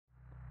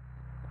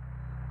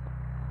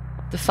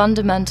The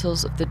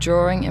fundamentals of the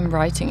drawing and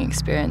writing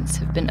experience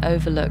have been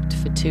overlooked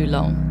for too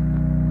long.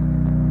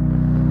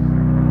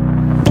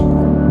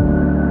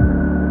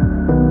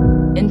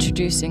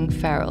 Introducing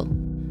Ferrule,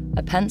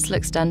 a pencil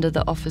extender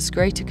that offers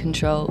greater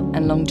control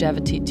and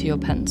longevity to your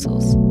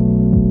pencils.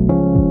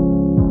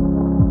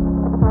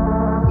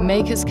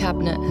 Maker's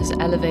Cabinet has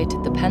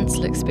elevated the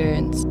pencil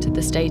experience to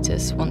the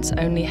status once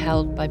only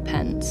held by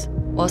pens,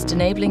 whilst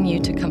enabling you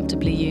to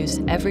comfortably use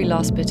every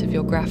last bit of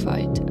your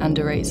graphite and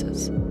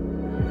erasers.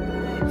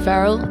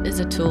 Ferrule is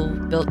a tool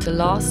built to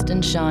last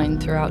and shine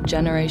throughout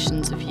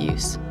generations of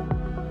use.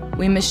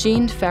 We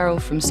machined Ferrule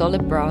from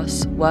solid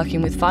brass,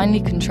 working with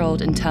finely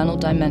controlled internal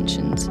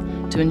dimensions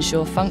to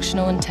ensure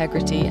functional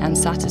integrity and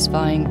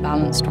satisfying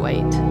balanced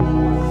weight.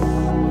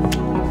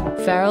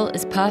 Ferrule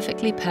is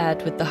perfectly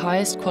paired with the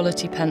highest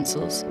quality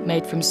pencils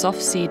made from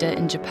soft cedar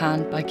in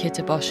Japan by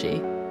Kitaboshi.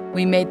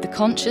 We made the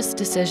conscious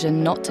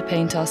decision not to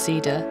paint our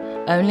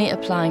cedar, only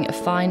applying a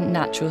fine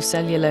natural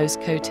cellulose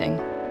coating.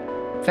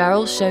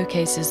 Ferrule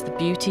showcases the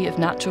beauty of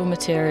natural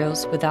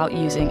materials without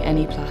using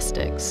any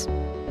plastics.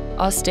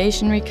 Our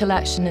stationery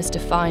collection is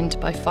defined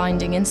by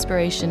finding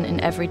inspiration in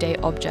everyday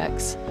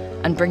objects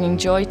and bringing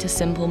joy to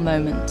simple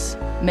moments.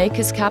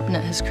 Maker's Cabinet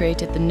has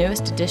created the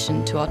newest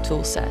addition to our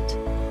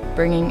toolset,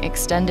 bringing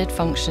extended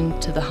function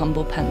to the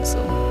humble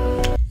pencil.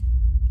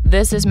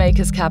 This is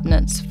Maker's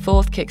Cabinet's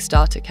 4th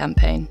Kickstarter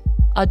campaign.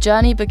 Our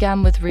journey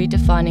began with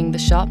redefining the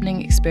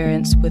sharpening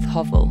experience with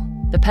Hovel,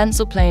 the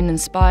pencil plane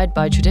inspired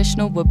by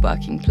traditional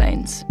woodworking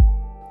planes.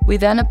 We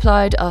then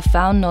applied our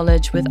found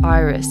knowledge with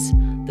Iris,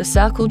 the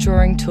circle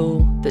drawing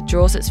tool that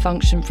draws its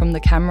function from the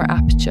camera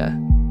aperture.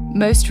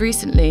 Most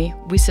recently,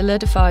 we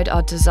solidified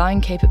our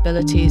design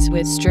capabilities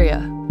with Stria,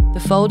 the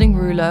folding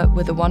ruler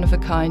with a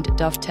one-of-a-kind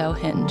dovetail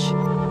hinge.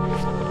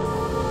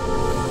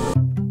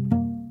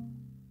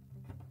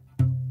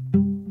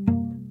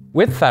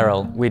 With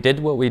Ferrule, we did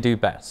what we do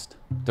best: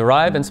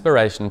 derive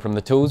inspiration from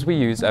the tools we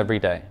use every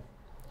day.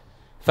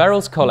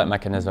 Ferrule's collet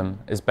mechanism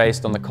is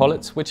based on the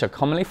collets which are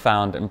commonly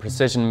found in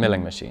precision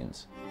milling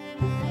machines.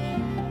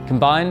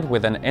 Combined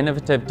with an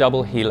innovative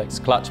double helix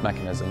clutch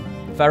mechanism,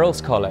 Ferrule's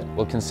collet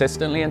will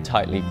consistently and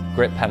tightly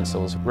grip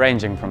pencils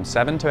ranging from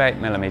 7 to 8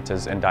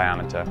 millimeters in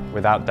diameter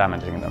without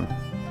damaging them.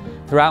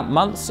 Throughout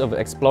months of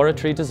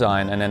exploratory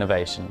design and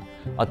innovation,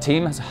 our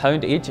team has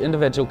honed each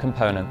individual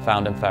component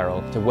found in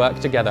Ferrule to work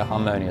together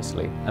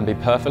harmoniously and be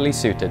perfectly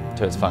suited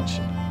to its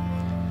function.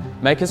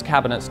 Maker's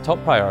Cabinet's top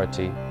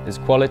priority is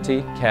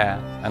quality, care,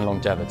 and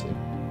longevity.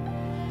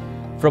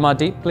 From our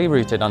deeply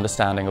rooted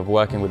understanding of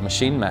working with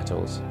machined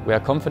metals, we are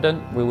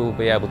confident we will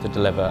be able to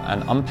deliver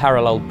an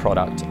unparalleled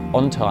product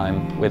on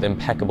time with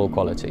impeccable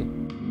quality.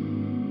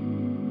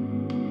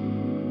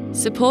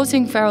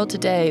 Supporting Ferrule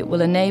today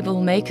will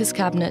enable Maker's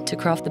Cabinet to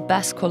craft the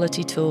best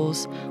quality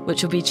tools,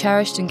 which will be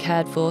cherished and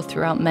cared for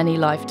throughout many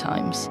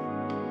lifetimes.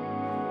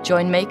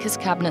 Join Maker's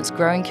Cabinet's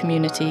growing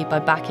community by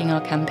backing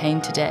our campaign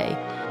today,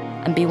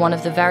 and be one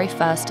of the very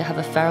first to have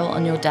a Ferrule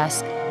on your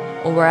desk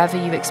or wherever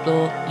you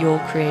explore your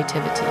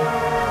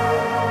creativity.